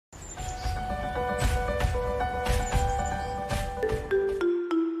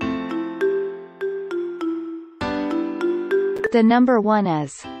The number 1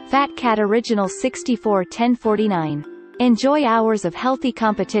 is Fat Cat Original 641049. Enjoy hours of healthy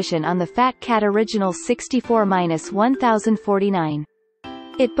competition on the Fat Cat Original 64-1049.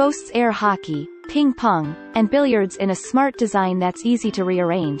 It boasts air hockey, ping pong, and billiards in a smart design that's easy to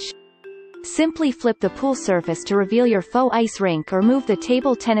rearrange. Simply flip the pool surface to reveal your faux ice rink or move the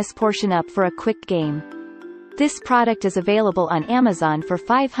table tennis portion up for a quick game. This product is available on Amazon for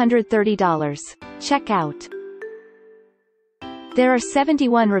 $530. Check out. There are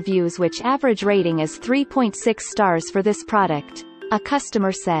 71 reviews which average rating is 3.6 stars for this product. A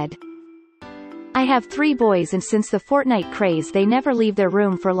customer said, "I have 3 boys and since the Fortnite craze they never leave their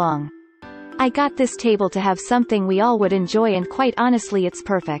room for long. I got this table to have something we all would enjoy and quite honestly it's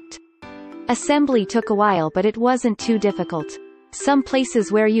perfect. Assembly took a while but it wasn't too difficult. Some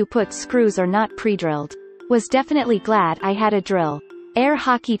places where you put screws are not pre-drilled. Was definitely glad I had a drill. Air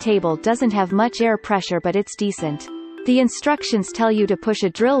hockey table doesn't have much air pressure but it's decent. The instructions tell you to push a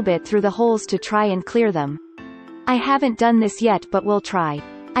drill bit through the holes to try and clear them. I haven't done this yet but we'll try.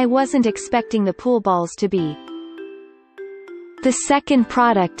 I wasn't expecting the pool balls to be." The second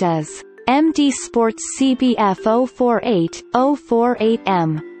product is MD Sports Cbf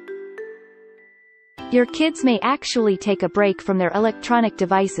 048-048M. Your kids may actually take a break from their electronic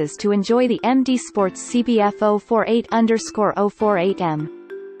devices to enjoy the MD Sports Cbf 048-048M.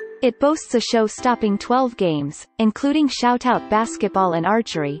 It boasts a show-stopping 12 games, including shoutout basketball and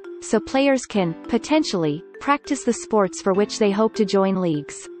archery, so players can, potentially, practice the sports for which they hope to join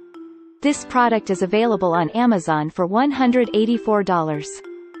leagues. This product is available on Amazon for $184.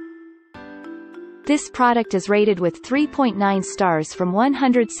 This product is rated with 3.9 stars from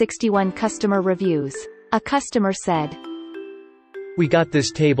 161 customer reviews. A customer said, "We got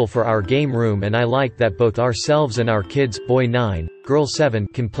this table for our game room and I like that both ourselves and our kids, boy 9, girl 7,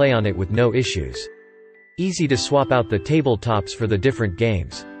 can play on it with no issues. Easy to swap out the tabletops for the different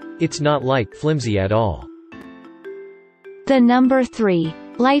games. It's not flimsy at all." The number 3.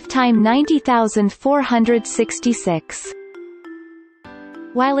 Lifetime 90466.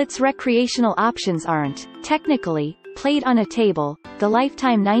 While its recreational options aren't, technically, played on a table, the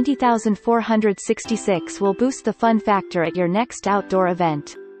Lifetime 90466 will boost the fun factor at your next outdoor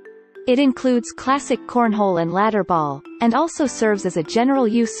event. It includes classic cornhole and ladder ball, and also serves as a general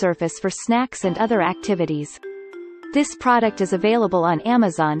use surface for snacks and other activities. This product is available on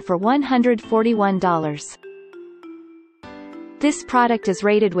Amazon for $141. This product is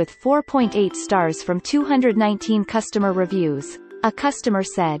rated with 4.8 stars from 219 customer reviews. A customer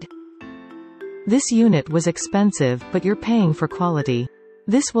said, "This unit was expensive but you're paying for quality.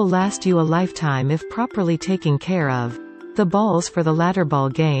 This will last you a lifetime if properly taken care of. The balls for the ladder ball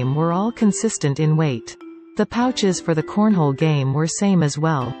game were all consistent in weight. The pouches for the cornhole game were same as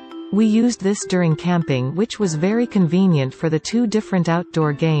well. We used this during camping which was very convenient for the 2 different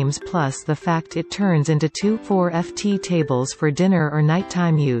outdoor games plus the fact it turns into 2 4FT tables for dinner or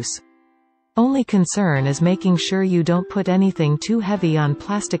nighttime use. Only concern is making sure you don't put anything too heavy on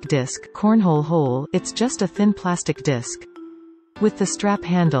plastic disc cornhole hole, it's just a thin plastic disc. With the strap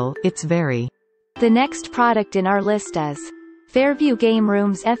handle, it's very." The next product in our list is Fairview Game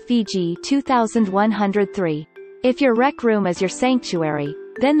Rooms FVG 2103. If your rec room is your sanctuary,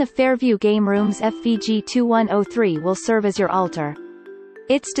 then the Fairview Game Rooms FVG 2103 will serve as your altar.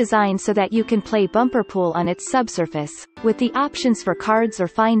 It's designed so that you can play bumper pool on its subsurface, with the options for cards or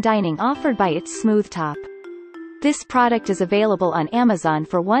fine dining offered by its smooth top. This product is available on Amazon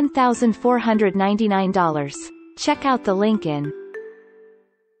for $1,499. Check out the link in.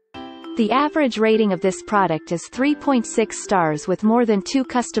 The average rating of this product is 3.6 stars with more than 2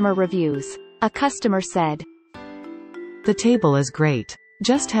 customer reviews. A customer said, "The table is great.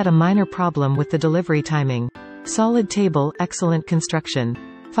 Just had a minor problem with the delivery timing. Solid table, excellent construction.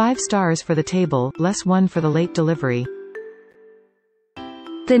 5 stars for the table, less 1 for the late delivery."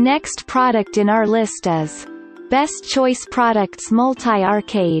 The next product in our list is Best Choice Products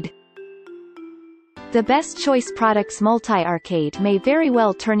Multi-Arcade. The Best Choice Products Multi-Arcade may very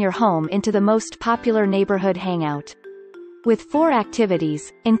well turn your home into the most popular neighborhood hangout. With 4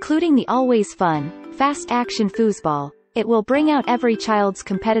 activities, including the always fun, fast-action foosball, it will bring out every child's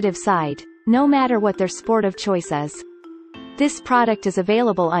competitive side, no matter what their sport of choice is. This product is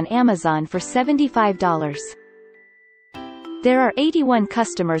available on Amazon for $75. There are 81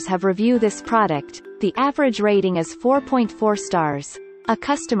 customers have reviewed this product. The average rating is 4.4 stars. A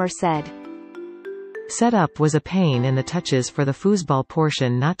customer said, "Setup was a pain in the touches for the foosball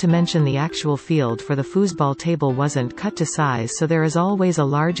portion, not to mention the actual field for the foosball table wasn't cut to size, so there is always a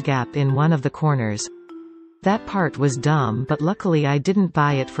large gap in one of the corners. That part was dumb, but luckily I didn't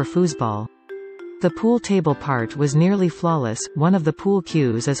buy it for foosball. The pool table part was nearly flawless, one of the pool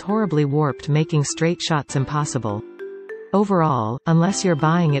cues is horribly warped, making straight shots impossible. Overall, unless you're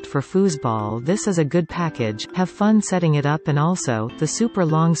buying it for foosball, this is a good package. Have fun setting it up, and also, the super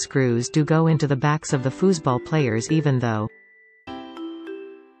long screws do go into the backs of the foosball players even though.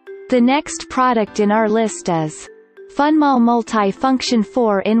 The next product in our list is Funmall Multi-Function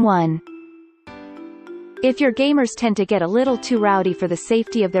 4-in-1. If your gamers tend to get a little too rowdy for the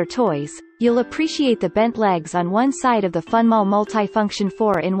safety of their toys, you'll appreciate the bent legs on one side of the Funmall Multi-Function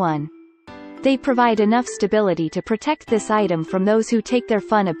 4-in-1. They provide enough stability to protect this item from those who take their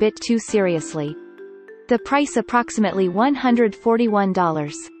fun a bit too seriously. The price approximately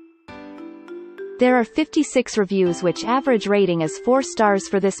 $141. There are 56 reviews which average rating is 4 stars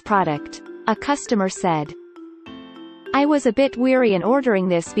for this product. A customer said, "I was a bit weary in ordering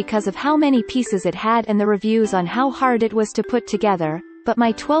this because of how many pieces it had and the reviews on how hard it was to put together, but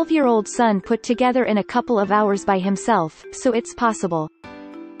my 12-year-old son put together in a couple of hours by himself, so it's possible.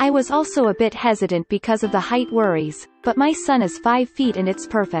 I was also a bit hesitant because of the height worries, but my son is 5 feet and it's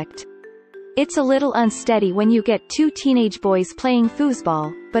perfect. It's a little unsteady when you get 2 teenage boys playing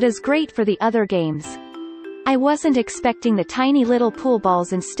foosball, but is great for the other games. I wasn't expecting the tiny little pool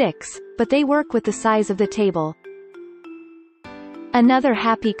balls and sticks, but they work with the size of the table." Another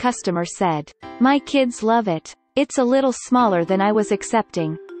happy customer said, "My kids love it. It's a little smaller than I was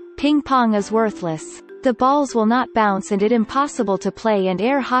accepting. Ping pong is worthless. The balls will not bounce and it's impossible to play, and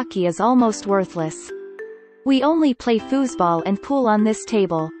air hockey is almost worthless. We only play foosball and pool on this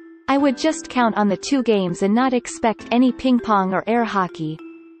table. I would just count on the 2 games and not expect any ping pong or air hockey.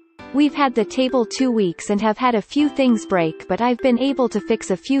 We've had the table 2 weeks and have had a few things break, but I've been able to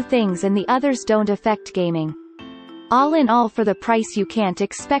fix a few things and the others don't affect gaming. All in all, for the price you can't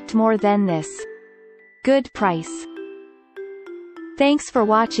expect more than this. Good price." Thanks for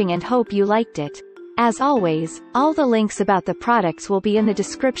watching and hope you liked it. As always, all the links about the products will be in the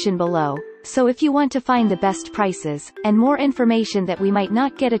description below, so if you want to find the best prices, and more information that we might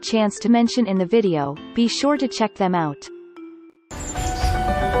not get a chance to mention in the video, be sure to check them out.